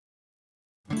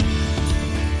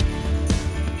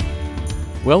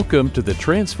Welcome to the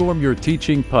Transform Your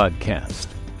Teaching podcast.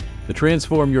 The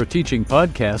Transform Your Teaching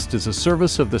podcast is a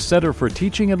service of the Center for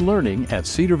Teaching and Learning at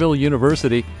Cedarville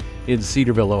University in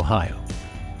Cedarville, Ohio.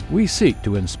 We seek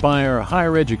to inspire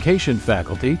higher education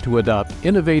faculty to adopt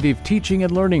innovative teaching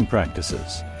and learning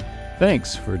practices.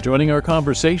 Thanks for joining our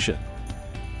conversation.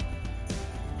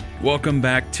 Welcome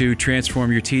back to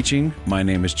Transform Your Teaching. My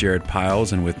name is Jared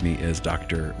Piles, and with me is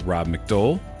Dr. Rob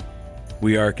McDowell.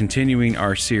 We are continuing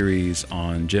our series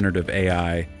on generative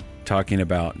AI, talking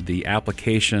about the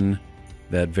application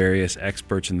that various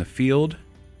experts in the field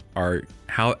are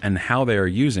how they are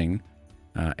using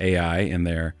AI in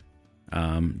their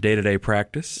day-to-day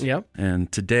practice. Yep.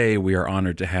 And today we are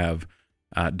honored to have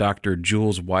Dr.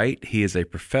 Jules White. He is a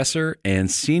professor and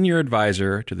senior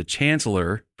advisor to the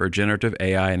Chancellor for Generative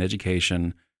AI in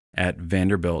Education at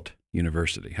Vanderbilt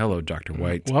University. Hello, Dr.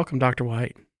 White. Welcome, Dr.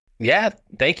 White. Yeah,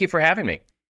 thank you for having me.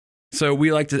 So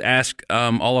we like to ask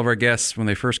all of our guests when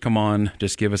they first come on,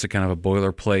 just give us a kind of a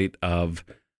boilerplate of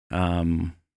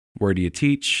where do you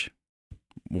teach,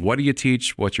 what do you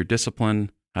teach, what's your discipline,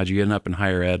 how'd you end up in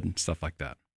higher ed, and stuff like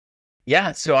that.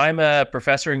 Yeah, so I'm a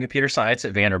professor in computer science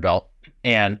at Vanderbilt,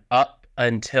 and up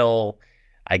until,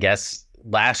 I guess,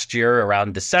 last year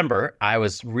around December, I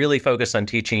was really focused on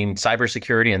teaching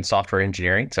cybersecurity and software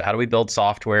engineering. So how do we build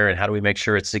software and how do we make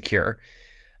sure it's secure?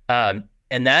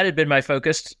 And that had been my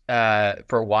focus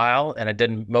for a while. And I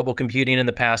did mobile computing in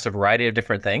the past, a variety of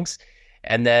different things.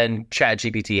 And then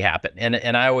ChatGPT happened.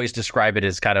 And I always describe it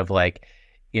as kind of like,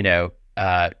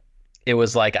 it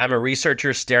was like I'm a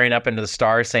researcher staring up into the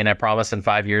stars saying, I promise in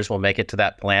 5 years we'll make it to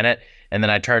that planet. And then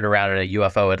I turned around and a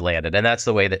UFO had landed. And that's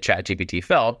the way that ChatGPT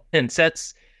felt. And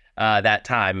since that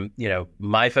time,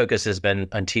 my focus has been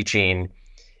on teaching.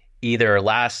 Either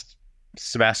last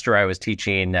semester I was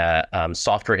teaching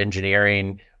software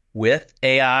engineering with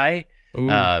AI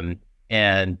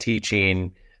and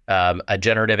teaching a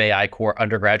generative AI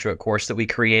undergraduate course that we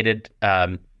created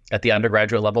at the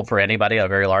undergraduate level for anybody, a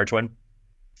very large one.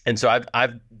 And so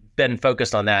I've been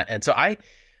focused on that. And so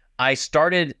I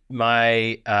started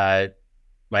my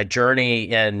my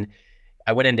journey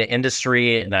I went into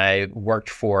industry and I worked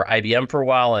for IBM for a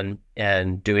while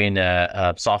and doing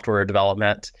software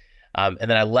development. And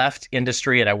then I left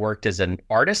industry and I worked as an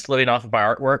artist, living off of my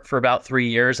artwork for about 3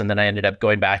 years. And then I ended up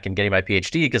going back and getting my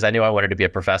PhD because I knew I wanted to be a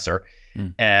professor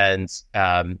and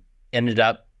ended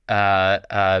up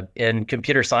in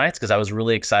computer science because I was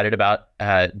really excited about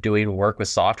doing work with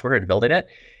software and building it.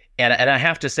 And I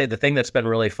have to say the thing that's been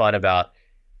really fun about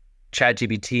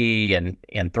ChatGPT and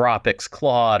Anthropic's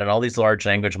Claude and all these large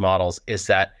language models is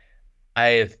that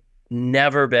I've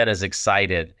never been as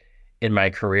excited in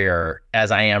my career as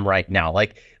I am right now.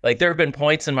 Like there have been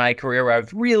points in my career where I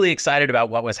was really excited about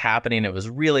what was happening. It was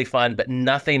really fun, but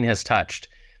nothing has touched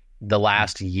the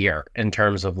last year in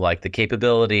terms of like the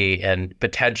capability and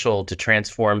potential to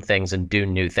transform things and do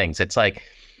new things. It's like,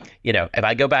 if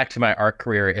I go back to my art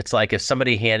career, it's like if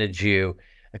somebody handed you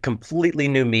a completely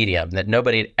new medium that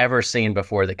nobody had ever seen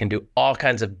before that can do all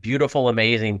kinds of beautiful,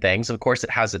 amazing things. Of course, it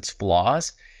has its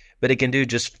flaws, but it can do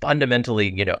just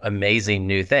fundamentally, amazing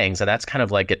new things. And that's kind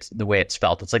of like it's the way it's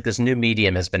felt. It's like this new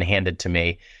medium has been handed to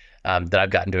me that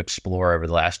I've gotten to explore over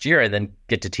the last year and then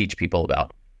get to teach people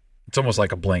about. It's almost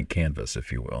like a blank canvas,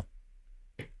 if you will.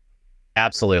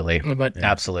 Absolutely.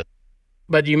 Absolutely.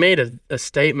 But you made a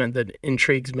statement that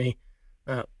intrigues me.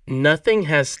 Nothing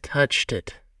has touched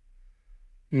it.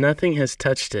 Nothing has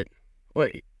touched it.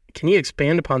 What? Can you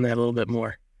expand upon that a little bit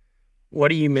more? What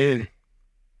do you mean?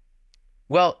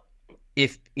 Well,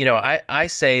 if, I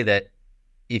say that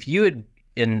if you had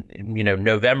in,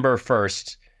 November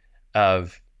 1st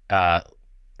of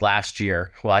last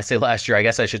year, well, I say last year, I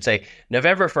guess I should say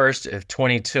November 1st of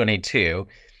 2022,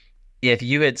 if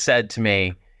you had said to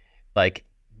me, like,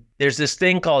 there's this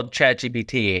thing called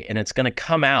ChatGPT and it's going to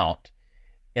come out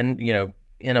and,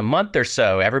 in a month or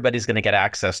so, everybody's going to get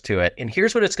access to it. And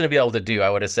here's what it's going to be able to do. I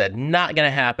would have said, not going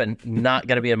to happen, not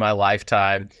going to be in my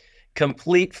lifetime.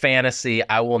 Complete fantasy.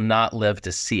 I will not live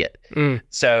to see it.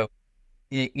 So,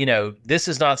 this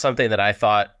is not something that I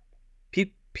thought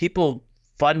people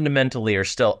fundamentally are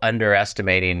still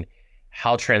underestimating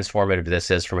how transformative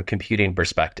this is from a computing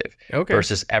perspective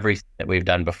versus everything that we've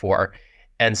done before.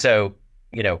 And so,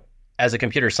 as a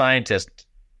computer scientist,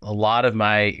 a lot of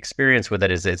my experience with it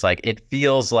is it's like, it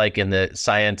feels like in the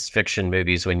science fiction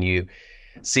movies when you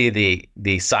see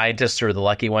the scientists or the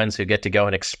lucky ones who get to go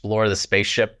and explore the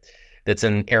spaceship that's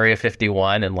in Area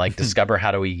 51 and like discover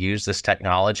how do we use this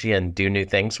technology and do new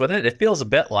things with it. It feels a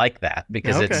bit like that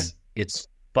because it's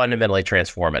fundamentally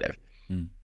transformative.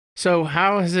 So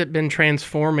how has it been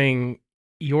transforming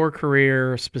your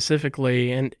career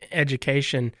specifically and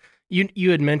education,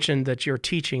 you had mentioned that you're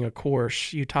teaching a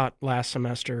course you taught last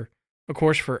semester, a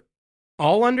course for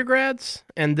all undergrads,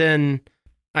 and then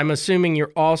I'm assuming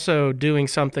you're also doing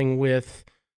something with,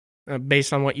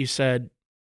 based on what you said,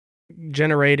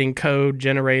 generating code,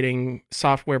 generating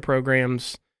software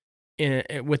programs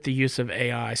with the use of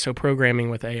AI, so programming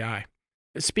with AI.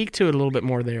 Speak to it a little bit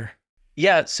more there.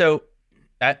 Yeah, so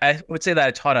I would say that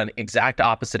I taught on exact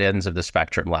opposite ends of the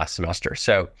spectrum last semester.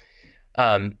 So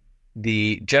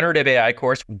the generative AI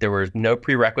course, there were no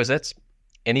prerequisites.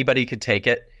 Anybody could take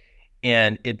it.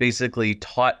 And it basically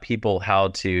taught people how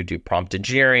to do prompt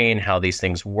engineering, how these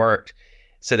things worked,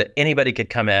 so that anybody could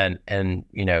come in and,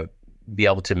 be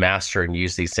able to master and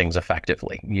use these things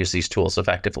effectively, use these tools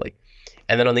effectively.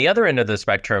 And then on the other end of the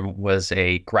spectrum was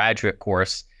a graduate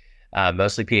course,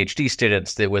 mostly PhD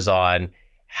students, that was on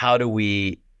how do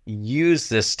we use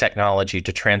this technology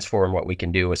to transform what we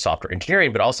can do with software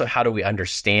engineering, but also how do we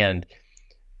understand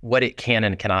what it can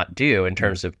and cannot do in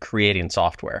terms of creating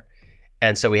software.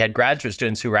 And so we had graduate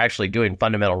students who were actually doing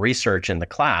fundamental research in the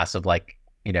class of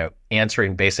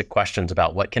answering basic questions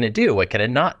about what can it do, what can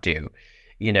it not do,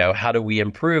 how do we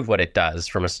improve what it does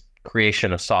from a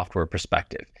creation of software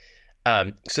perspective.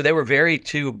 So they were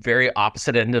two very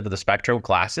opposite end of the spectrum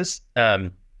classes,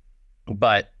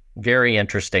 but very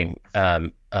interesting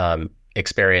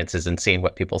experiences in seeing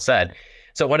what people said.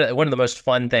 So one of the most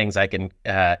fun things I can,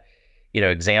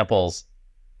 examples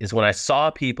is when I saw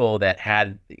people that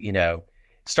had,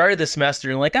 started the semester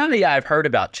and like, oh yeah, I've heard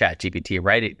about ChatGPT,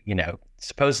 right?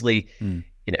 Supposedly,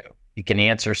 you can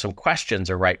answer some questions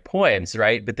or write poems,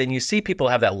 right? But then you see people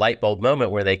have that light bulb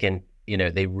moment where they can,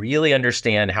 they really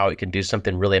understand how it can do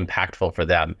something really impactful for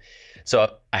them.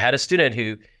 So I had a student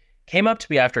who came up to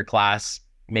me after class,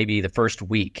 maybe the first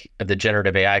week of the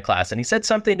generative AI class, and he said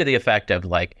something to the effect of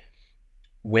like,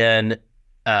 when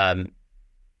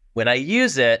I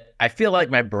use it, I feel like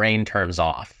my brain turns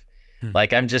off.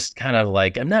 Like I'm just kind of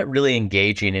like, I'm not really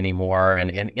engaging anymore.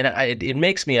 And it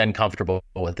makes me uncomfortable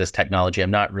with this technology.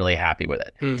 I'm not really happy with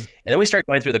it. And then we start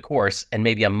going through the course, and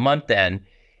maybe a month in,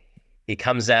 he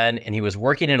comes in and he was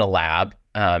working in a lab.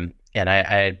 And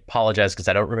I apologize because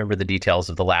I don't remember the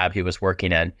details of the lab he was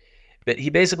working in. But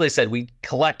he basically said, we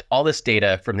collect all this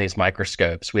data from these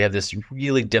microscopes. We have this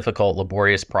really difficult,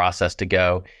 laborious process to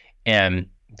go and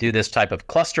do this type of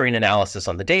clustering analysis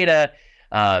on the data.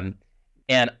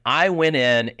 And I went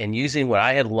in and using what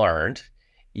I had learned,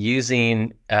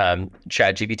 using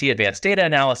ChatGPT advanced data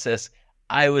analysis,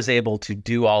 I was able to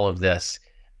do all of this,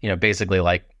 basically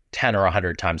like 10 or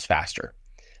 100 times faster.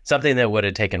 Something that would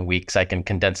have taken weeks, I can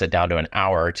condense it down to an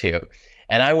hour or two.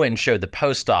 And I went and showed the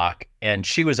postdoc, and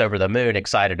she was over the moon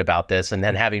excited about this, and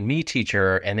then having me teach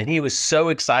her, and then he was so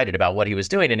excited about what he was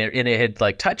doing, and it had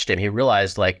like touched him. He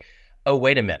realized like, oh,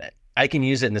 wait a minute. I can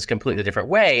use it in this completely different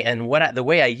way. And the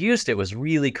way I used it was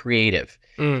really creative.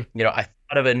 I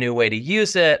thought of a new way to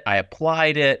use it. I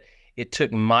applied it. It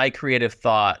took my creative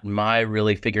thought, my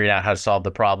really figuring out how to solve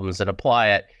the problems and apply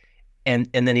it. And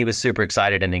then he was super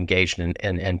excited and engaged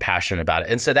and passionate about it.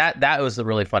 And so that was a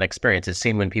really fun experience. It's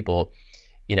seen when people,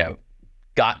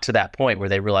 got to that point where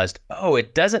they realized, oh,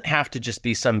 it doesn't have to just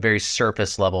be some very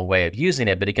surface level way of using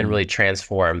it, but it can really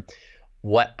transform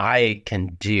what I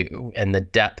can do and the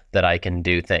depth that I can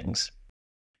do things.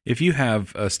 If you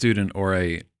have a student or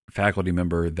a faculty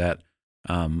member that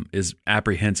is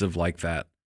apprehensive like that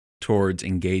towards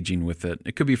engaging with it,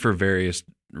 it could be for various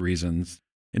reasons.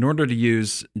 In order to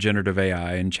use generative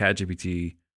AI and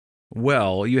ChatGPT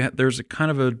well, there's a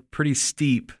kind of a pretty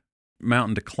steep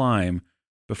mountain to climb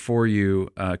before you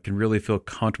can really feel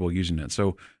comfortable using it.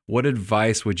 So what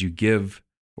advice would you give,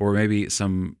 or maybe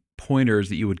some pointers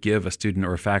that you would give a student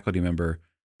or a faculty member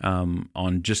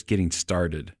on just getting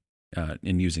started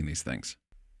in using these things?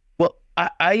 Well,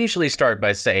 I usually start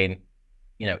by saying,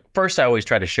 first I always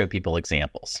try to show people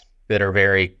examples that are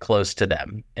very close to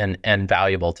them and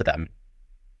valuable to them.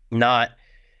 Not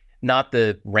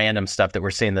the random stuff that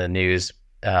we're seeing in the news,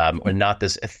 or not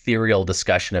this ethereal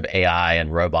discussion of AI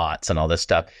and robots and all this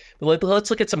stuff. But let's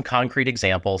look at some concrete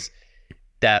examples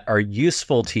that are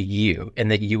useful to you and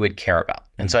that you would care about.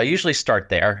 And so I usually start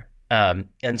there.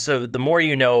 And so the more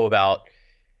you know about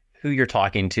who you're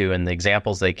talking to and the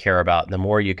examples they care about, the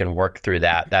more you can work through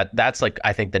that's like,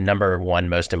 I think, the number one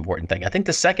most important thing. I think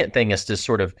the second thing is to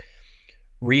sort of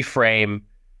reframe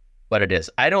what it is.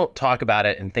 I don't talk about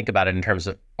it and think about it in terms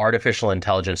of artificial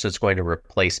intelligence that's going to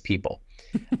replace people.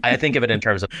 I think of it in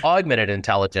terms of augmented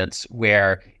intelligence,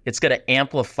 where it's going to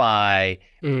amplify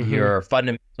your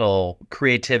fundamental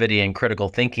creativity and critical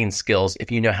thinking skills if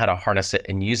you know how to harness it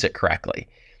and use it correctly.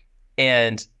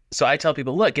 And So I tell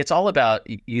people, look, it's all about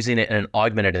using it in an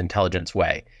augmented intelligence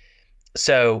way.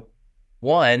 So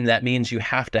one, that means you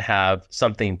have to have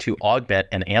something to augment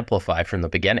and amplify from the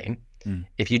beginning.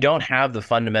 If you don't have the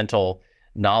fundamental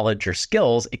knowledge or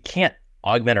skills, it can't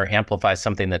augment or amplify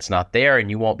something that's not there,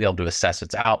 and you won't be able to assess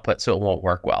its output, so it won't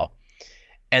work well.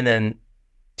 And then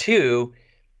two,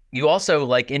 you also,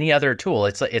 like any other tool,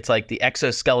 it's like the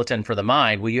exoskeleton for the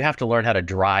mind. Well, you have to learn how to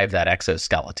drive that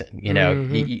exoskeleton. You know,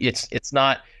 it's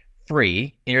not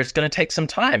free. It's going to take some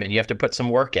time, and you have to put some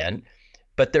work in.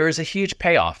 But there is a huge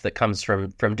payoff that comes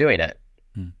from doing it.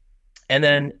 And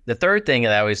then the third thing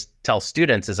that I always tell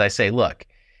students is I say, look,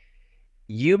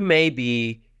 you may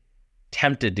be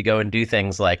tempted to go and do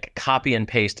things like copy and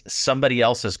paste somebody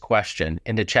else's question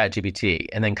into ChatGPT,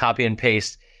 and then copy and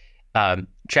paste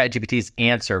ChatGPT's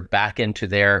answer back into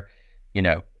their,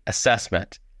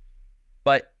 assessment.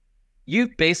 But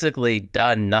you've basically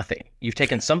done nothing. You've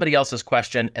taken somebody else's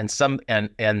question and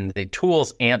the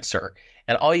tool's answer,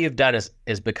 and all you've done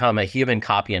is become a human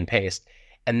copy and paste.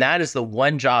 And that is the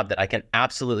one job that I can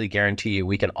absolutely guarantee you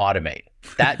we can automate.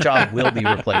 That job will be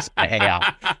replaced by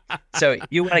AI. So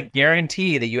you want to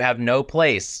guarantee that you have no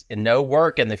place and no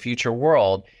work in the future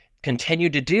world. Continue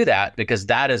to do that, because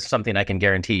that is something I can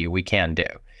guarantee you we can do.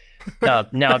 Now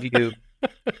if you,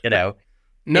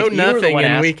 nothing,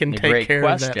 and we can take care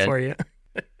of that for you.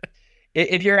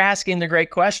 If you're asking the great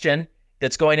question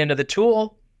that's going into the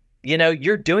tool,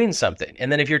 you're doing something.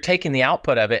 And then if you're taking the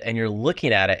output of it and you're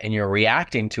looking at it and you're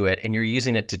reacting to it and you're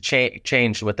using it to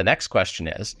change what the next question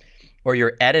is, or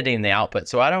you're editing the output.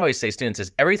 So I'd always say students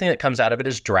is everything that comes out of it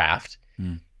is draft.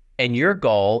 And your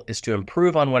goal is to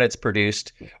improve on what it's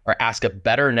produced, or ask a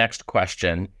better next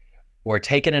question, or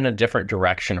take it in a different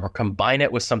direction, or combine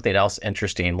it with something else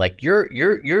interesting. Like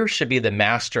you should be the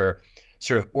master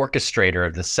sort of orchestrator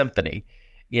of the symphony,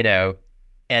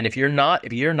 and if you're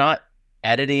not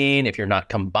editing, if you're not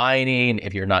combining,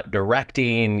 if you're not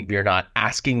directing, if you're not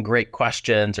asking great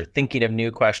questions or thinking of new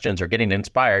questions or getting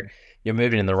inspired, you're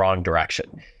moving in the wrong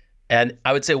direction. And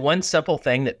I would say one simple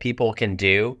thing that people can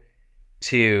do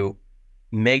to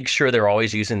make sure they're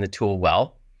always using the tool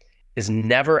well is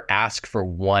never ask for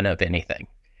one of anything.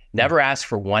 Never ask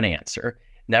for one answer.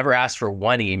 Never ask for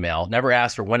one email. Never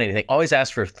ask for one anything. Always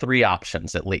ask for 3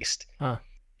 options at least.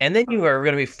 And then you are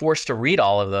going to be forced to read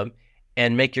all of them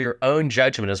and make your own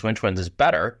judgment as which one is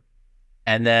better.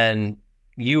 And then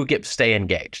you stay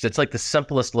engaged. It's like the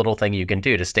simplest little thing you can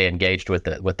do to stay engaged with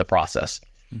the process.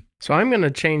 So I'm going to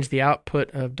change the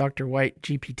output of Dr. White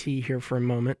GPT here for a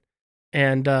moment.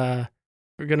 And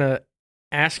we're going to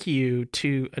ask you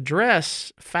to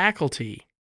address faculty,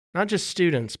 not just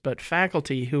students, but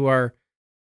faculty who are,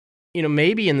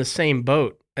 maybe in the same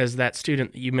boat as that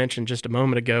student that you mentioned just a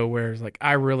moment ago, where it's like,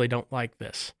 I really don't like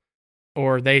this.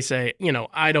 Or they say,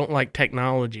 I don't like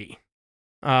technology.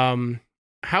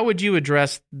 How would you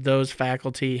address those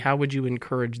faculty? How would you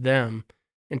encourage them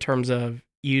in terms of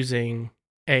using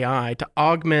AI to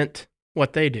augment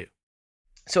what they do?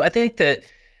 So I think that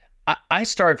I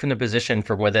start from the position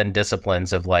for within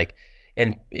disciplines of like,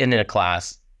 in a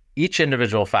class, each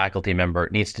individual faculty member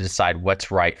needs to decide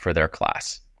what's right for their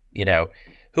class.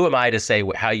 Who am I to say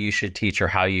how you should teach, or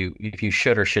if you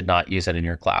should or should not use it in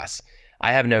your class?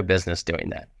 I have no business doing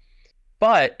that.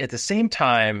 But at the same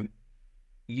time,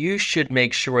 you should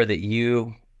make sure that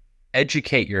you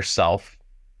educate yourself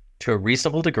to a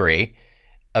reasonable degree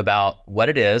about what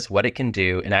it is, what it can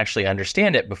do, and actually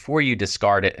understand it before you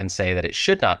discard it and say that it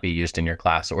should not be used in your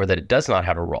class, or that it does not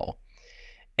have a role.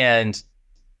 And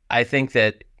I think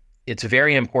that it's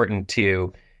very important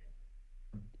to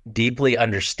deeply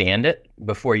understand it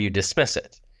before you dismiss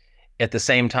it. At the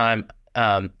same time,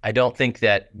 I don't think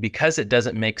that because it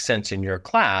doesn't make sense in your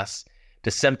class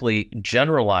to simply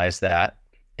generalize that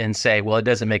and say, well, it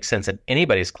doesn't make sense in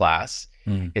anybody's class.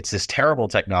 It's this terrible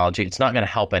technology. It's not going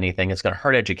to help anything. It's going to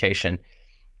hurt education.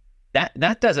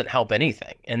 That doesn't help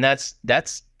anything. And that's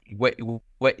what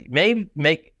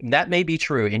may be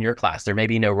true in your class. There may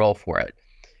be no role for it.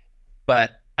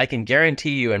 But I can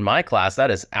guarantee you in my class, that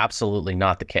is absolutely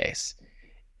not the case.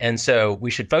 And so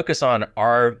we should focus on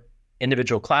our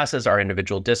individual classes, our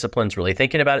individual disciplines, really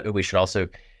thinking about it, but we should also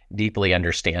deeply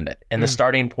understand it. And the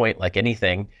starting point, like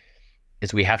anything,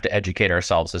 is we have to educate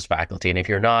ourselves as faculty. And if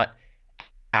you're not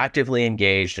actively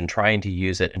engaged in trying to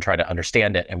use it and try to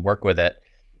understand it and work with it,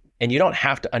 and you don't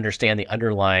have to understand the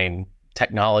underlying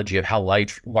technology of how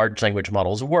large language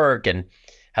models work and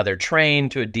how they're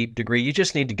trained to a deep degree, you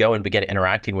just need to go and begin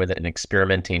interacting with it and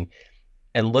experimenting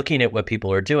and looking at what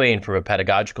people are doing from a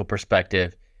pedagogical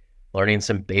perspective, learning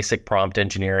some basic prompt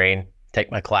engineering,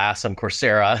 take my class on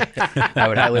Coursera. I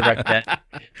would highly recommend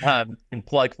and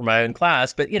plug for my own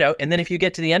class. But, and then if you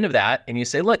get to the end of that and you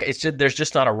say, look, there's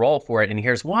just not a role for it. And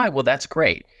here's why. Well, that's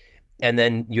great. And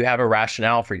then you have a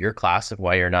rationale for your class of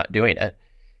why you're not doing it.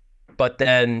 But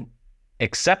then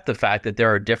accept the fact that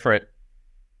there are different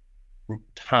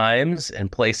times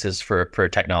and places for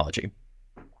technology.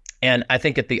 And I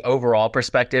think at the overall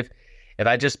perspective, if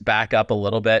I just back up a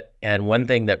little bit, and one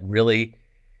thing that really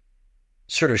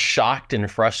sort of shocked and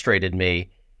frustrated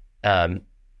me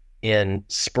in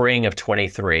spring of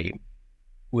 23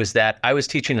 was that I was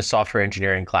teaching a software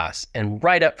engineering class. And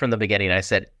right up from the beginning, I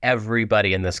said,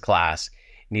 everybody in this class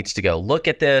needs to go look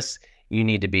at this. You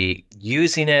need to be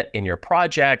using it in your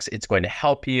projects. It's going to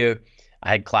help you.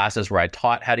 I had classes where I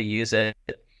taught how to use it.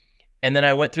 And then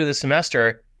I went through the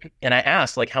semester and I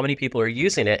asked, like, how many people are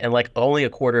using it? And like only a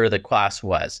quarter of the class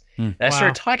was. And I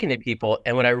started talking to people.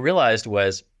 And what I realized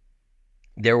was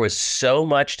there was so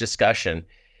much discussion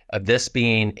of this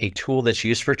being a tool that's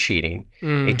used for cheating,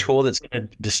 a tool that's going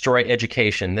to destroy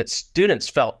education, that students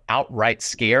felt outright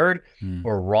scared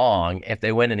or wrong if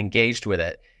they went and engaged with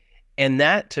it. And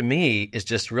that to me is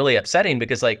just really upsetting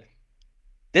because like,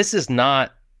 this is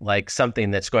not like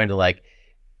something that's going to like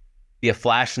be a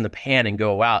flash in the pan and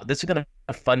go out. This is going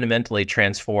to fundamentally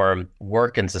transform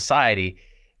work and society.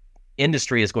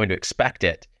 Industry is going to expect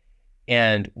it.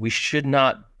 And we should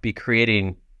not be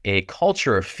creating a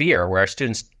culture of fear where our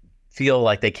students feel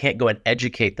like they can't go and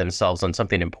educate themselves on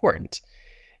something important.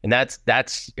 And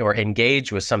that's or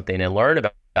engage with something and learn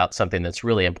about something that's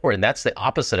really important. That's the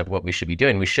opposite of what we should be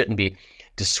doing. We shouldn't be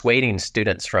dissuading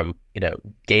students from,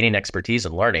 gaining expertise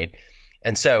and learning.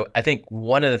 And so I think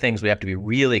one of the things we have to be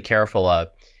really careful of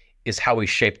is how we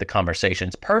shape the conversation.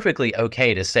 It's perfectly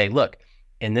okay to say, look,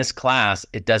 in this class,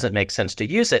 it doesn't make sense to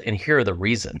use it, and here are the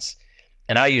reasons.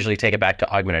 And I usually take it back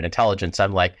to augmented intelligence.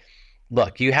 I'm like,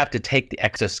 look, you have to take the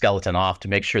exoskeleton off to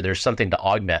make sure there's something to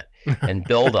augment and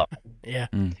build on. Yeah.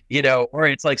 Or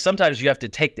it's like sometimes you have to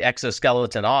take the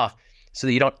exoskeleton off so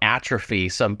that you don't atrophy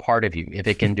some part of you if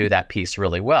it can do that piece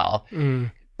really well.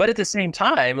 But at the same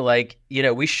time, like,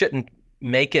 we shouldn't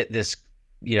make it this,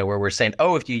 where we're saying,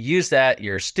 oh, if you use that,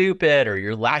 you're stupid or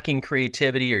you're lacking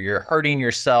creativity or you're hurting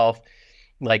yourself.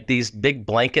 Like these big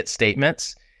blanket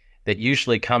statements that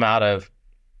usually come out of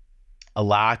a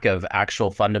lack of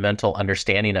actual fundamental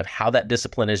understanding of how that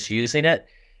discipline is using it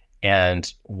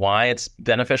and why it's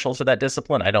beneficial to that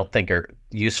discipline, I don't think are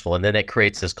useful. And then it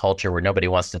creates this culture where nobody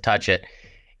wants to touch it.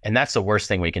 And that's the worst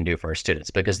thing we can do for our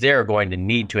students because they're going to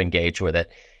need to engage with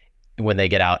it when they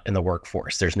get out in the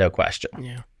workforce. There's no question.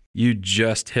 Yeah. You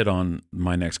just hit on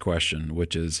my next question,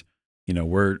 which is,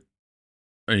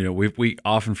 we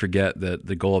often forget that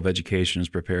the goal of education is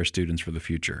prepare students for the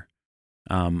future.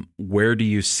 Where do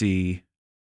you see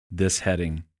this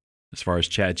heading as far as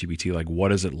ChatGPT? Like, what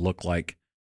does it look like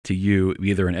to you,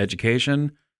 either in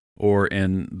education or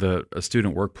in a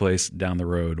student workplace down the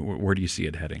road? Where do you see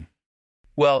it heading?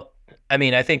 Well, I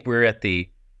mean, I think we're at the,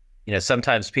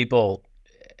 sometimes people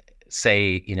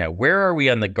say, where are we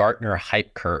on the Gartner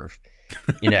hype curve?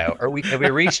 Have we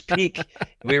reached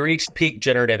peak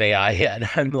generative AI yet? And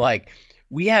I'm like,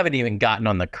 we haven't even gotten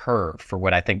on the curve for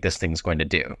what I think this thing's going to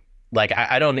do. Like,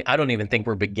 I don't even think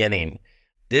we're beginning.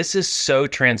 This is so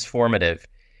transformative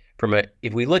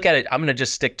if we look at it, I'm going to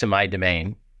just stick to my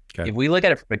domain. Okay. If we look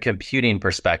at it from a computing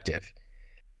perspective,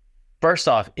 first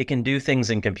off, it can do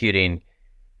things in computing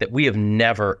that we have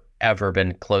never, ever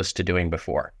been close to doing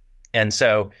before. And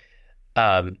so, if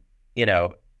I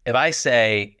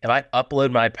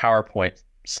upload my PowerPoint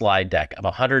slide deck of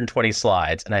 120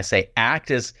 slides and I say, act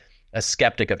as a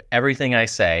skeptic of everything I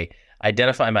say,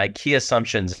 identify my key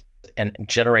assumptions and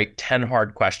generate 10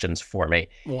 hard questions for me.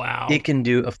 Wow. It can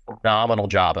do a phenomenal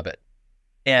job of it.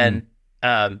 And,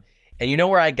 and you know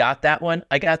where I got that one?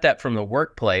 I got that from the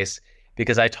workplace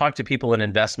because I talked to people in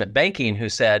investment banking who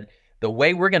said, the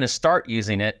way we're going to start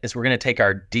using it is we're going to take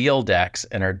our deal decks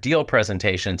and our deal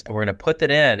presentations and we're going to put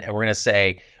that in and we're going to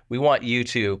say, we want you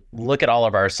to look at all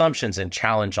of our assumptions and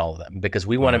challenge all of them because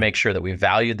we want to make sure that we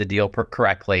valued the deal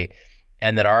correctly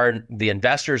and that the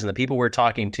investors and the people we're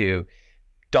talking to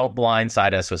don't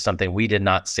blindside us with something we did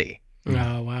not see.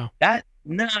 Oh, wow. That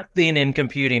nothing in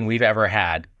computing we've ever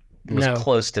had was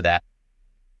close to that.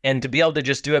 And to be able to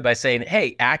just do it by saying,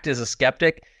 hey, act as a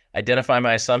skeptic, identify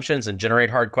my assumptions and generate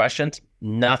hard questions,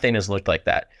 nothing has looked like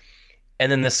that. And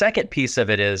then the second piece of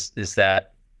it is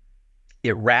that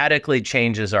it radically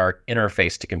changes our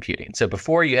interface to computing. So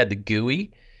before you had the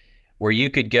GUI, where you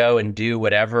could go and do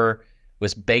whatever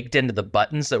was baked into the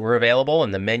buttons that were available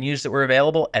and the menus that were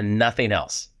available and nothing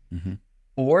else. Mm-hmm.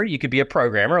 Or you could be a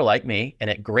programmer like me, and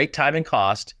at great time and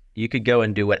cost, you could go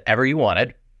and do whatever you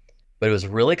wanted, but it was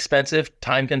really expensive,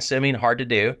 time consuming, hard to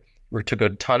do. It took a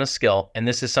ton of skill. And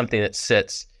this is something that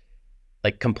sits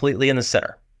like completely in the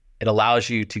center. It allows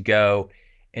you to go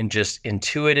and just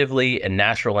intuitively in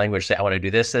natural language say, I want to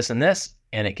do this, this, and this,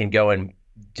 and it can go and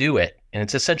do it. And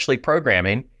it's essentially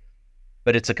programming,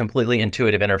 but it's a completely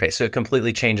intuitive interface. So it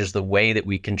completely changes the way that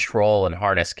we control and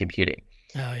harness computing.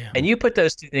 Oh, yeah. And you put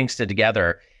those two things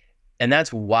together, and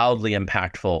that's wildly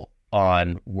impactful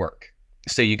on work.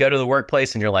 So you go to the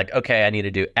workplace and you're like, okay, I need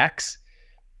to do X.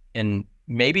 And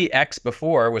maybe X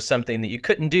before was something that you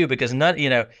couldn't do because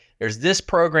there's this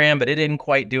program, but it didn't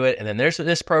quite do it. And then there's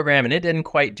this program and it didn't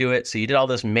quite do it. So you did all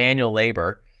this manual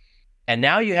labor. And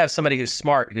now you have somebody who's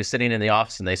smart, who's sitting in the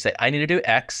office and they say, I need to do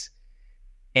X.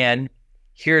 And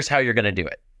here's how you're going to do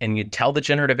it. And you tell the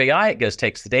generative AI, it goes,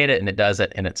 takes the data and it does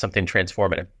it. And it's something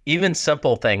transformative. Even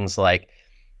simple things like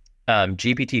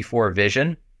GPT-4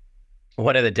 vision.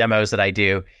 One of the demos that I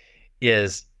do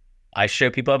is I show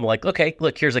people, I'm like, okay,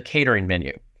 look, here's a catering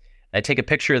menu. I take a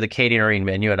picture of the catering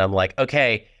menu and I'm like,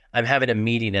 okay, I'm having a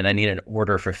meeting and I need an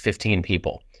order for 15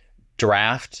 people.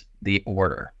 Draft the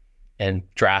order and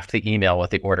draft the email with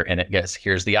the order in it. Yes,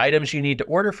 here's the items you need to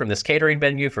order from this catering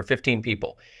menu for 15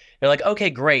 people. They're like, okay,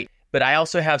 great. But I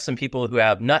also have some people who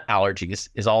have nut allergies.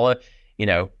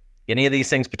 Any of these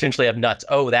things potentially have nuts.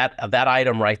 Oh, that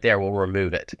item right there, we'll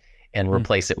remove it and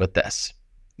replace it with this.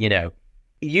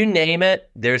 You name it,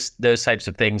 there's those types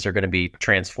of things are going to be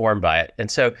transformed by it.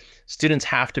 And so students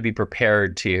have to be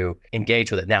prepared to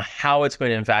engage with it. Now, how it's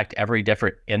going to impact every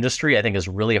different industry, I think is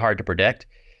really hard to predict.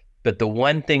 But the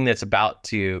one thing that's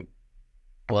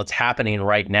it's happening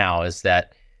right now is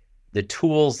that the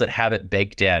tools that have it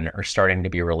baked in are starting to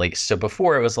be released. So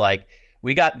before it was like,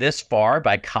 we got this far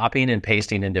by copying and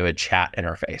pasting into a chat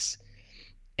interface.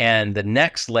 And the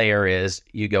next layer is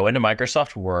you go into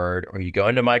Microsoft Word or you go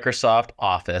into Microsoft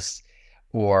Office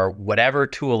or whatever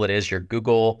tool it is, your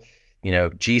Google,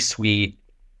 G Suite,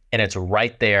 and it's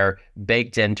right there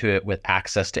baked into it with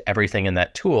access to everything in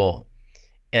that tool.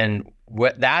 And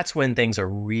that's when things are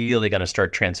really going to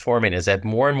start transforming, is that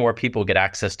more and more people get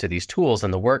access to these tools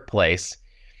in the workplace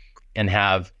and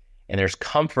there's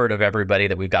comfort of everybody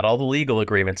that we've got all the legal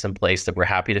agreements in place that we're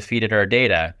happy to feed it our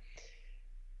data.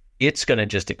 It's going to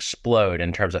just explode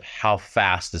in terms of how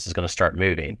fast this is going to start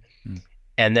moving.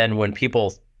 And then when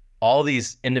all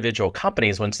these individual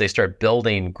companies, once they start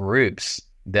building groups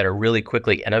that are really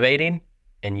quickly innovating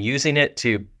and using it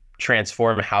to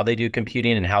transform how they do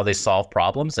computing and how they solve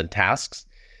problems and tasks,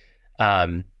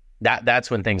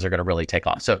 that's when things are going to really take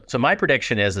off. So my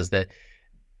prediction is that,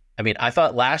 I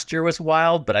thought last year was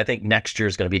wild, but I think next year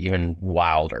is going to be even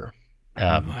wilder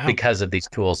because of these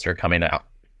tools that are coming out.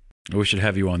 We should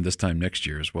have you on this time next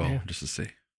year as well, just to see.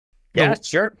 Yeah,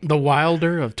 sure. The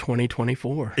Wilder of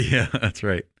 2024. Yeah, that's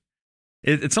right.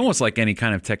 It's almost like any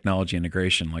kind of technology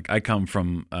integration. Like I come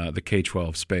from the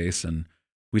K-12 space, and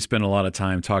we spend a lot of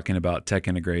time talking about tech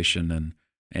integration,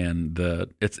 and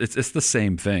it's the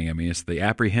same thing. It's the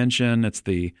apprehension. It's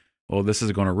this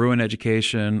is going to ruin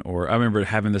education. Or I remember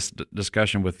having this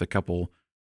discussion with a couple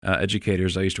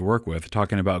educators I used to work with,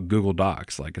 talking about Google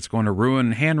Docs. Like it's going to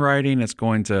ruin handwriting. It's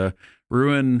going to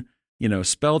ruin,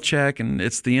 spell check, and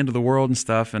it's the end of the world and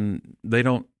stuff. And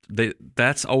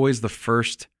that's always the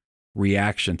first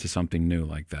reaction to something new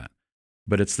like that.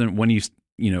 But it's then when you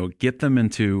get them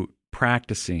into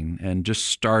practicing and just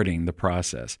starting the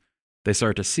process, they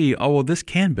start to see, this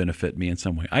can benefit me in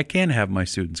some way. I can have my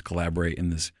students collaborate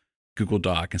in this Google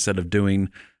Doc instead of doing,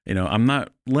 I'm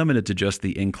not limited to just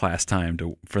the in-class time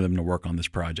for them to work on this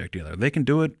project either. They can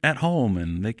do it at home,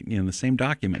 and they can, the same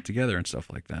document together and stuff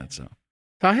like that. So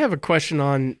I have a question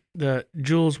on the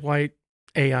Jules White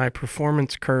AI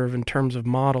performance curve in terms of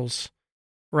models.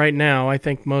 Right now, I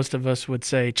think most of us would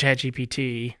say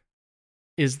ChatGPT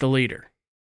is the leader.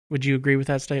 Would you agree with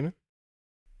that statement?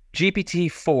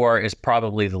 GPT-4 is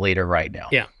probably the leader right now.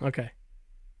 Yeah, okay.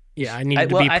 Yeah, I needed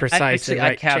to be precise.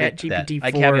 I caveat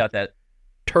that.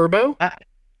 Turbo?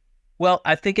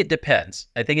 I think it depends.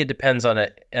 I think it depends on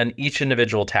each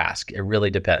individual task. It really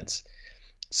depends.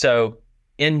 So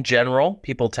in general,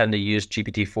 people tend to use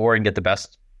GPT-4 and get the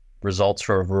best results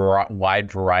for a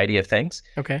wide variety of things.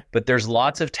 Okay. But there's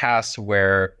lots of tasks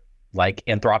where, like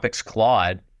Anthropic's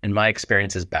Claude, in my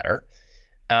experience, is better.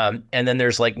 And then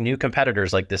there's like new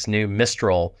competitors, like this new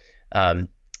Mistral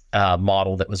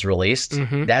model that was released.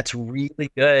 Mm-hmm. That's really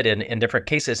good in different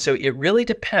cases. So it really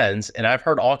depends. And I've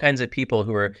heard all kinds of people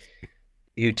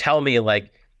who tell me,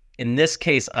 like, in this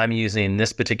case, I'm using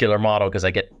this particular model because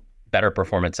I get better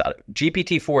performance out of it.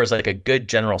 GPT-4 is like a good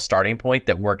general starting point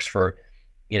that works for,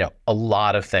 a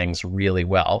lot of things really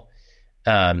well.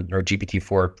 or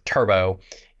GPT-4 Turbo,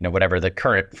 whatever the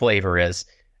current flavor is.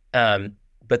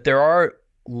 But there are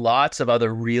lots of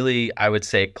other really, I would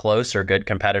say, close or good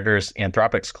competitors.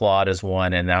 Anthropic's Claude is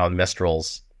one, and now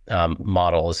Mistral's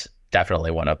model is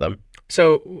definitely one of them.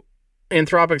 So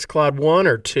Anthropic's Claude 1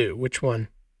 or 2? Which one?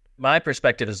 My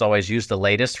perspective is always use the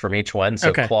latest from each one. So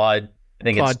Okay. Claude, I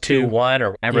think Claude it's 2.1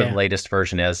 or whatever Yeah. the latest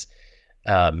version is.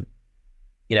 I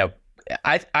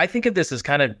think of this as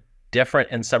kind of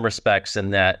different in some respects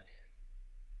in that,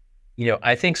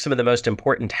 I think some of the most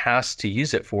important tasks to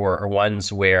use it for are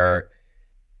ones where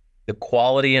the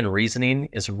quality and reasoning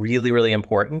is really, really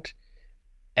important.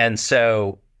 And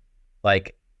so,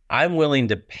 I'm willing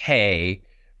to pay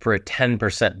for a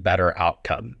 10% better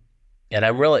outcome. And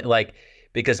I'm really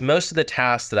because most of the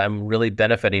tasks that I'm really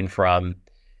benefiting from,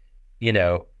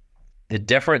 the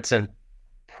difference in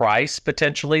price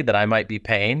potentially that I might be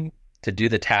paying to do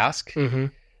the task Mm-hmm.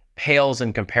 pales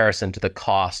in comparison to the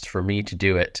cost for me to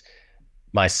do it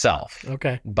myself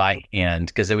Okay. by hand,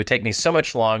 because it would take me so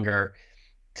much longer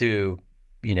to,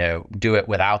 do it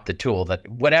without the tool, that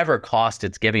whatever cost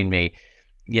it's giving me,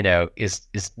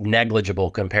 is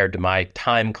negligible compared to my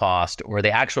time cost or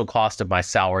the actual cost of my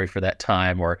salary for that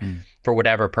time or for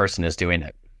whatever person is doing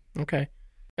it. Okay.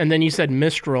 And then you said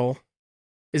Mistral.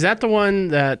 Is that the one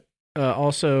that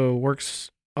also works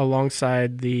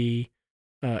alongside the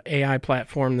AI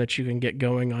platform that you can get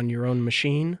going on your own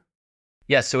machine?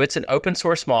 Yeah, so it's an open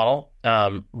source model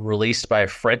released by a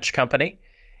French company.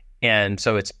 And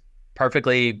so it's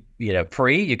perfectly,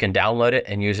 free. You can download it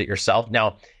and use it yourself.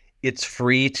 Now, it's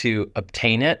free to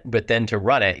obtain it, but then to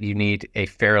run it, you need a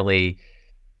fairly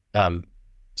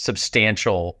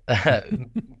substantial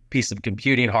piece of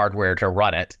computing hardware to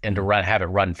run it and to have it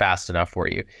run fast enough for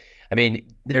you. I mean,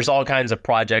 there's all kinds of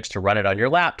projects to run it on your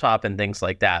laptop and things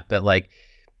like that. But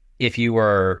if you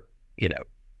were,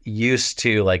 used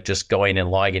to just going and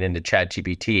logging into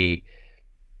ChatGPT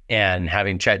and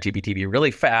having ChatGPT be really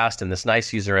fast and this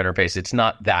nice user interface, it's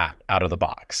not that out of the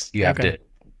box. You have to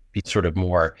be sort of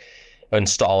more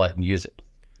install it and use it,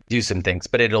 do some things,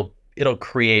 but it'll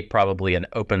create probably an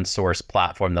open source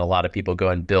platform that a lot of people go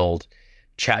and build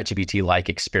ChatGPT-like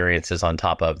experiences on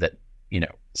top of that,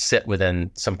 sit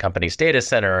within some company's data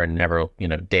center and never,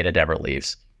 data never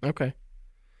leaves. Okay.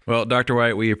 Well, Dr.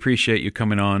 White, we appreciate you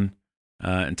coming on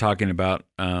and talking about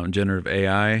generative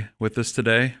AI with us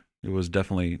today. It was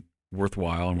definitely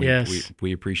worthwhile, and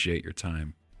we appreciate your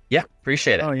time. Yeah,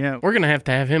 appreciate it. Oh, yeah. We're going to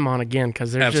have him on again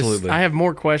because there's Absolutely. I have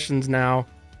more questions now,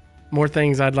 more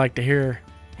things I'd like to hear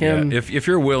him. Yeah, if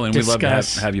you're willing, we'd love to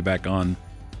discuss. have you back on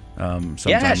sometime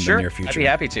Yeah, sure. in the near future. I'd be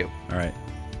happy to. All right.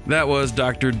 That was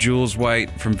Dr. Jules White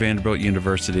from Vanderbilt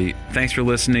University. Thanks for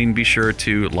listening. Be sure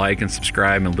to like and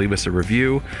subscribe and leave us a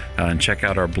review and check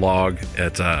out our blog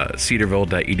at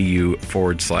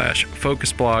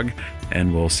cedarville.edu/focus blog.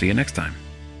 And we'll see you next time.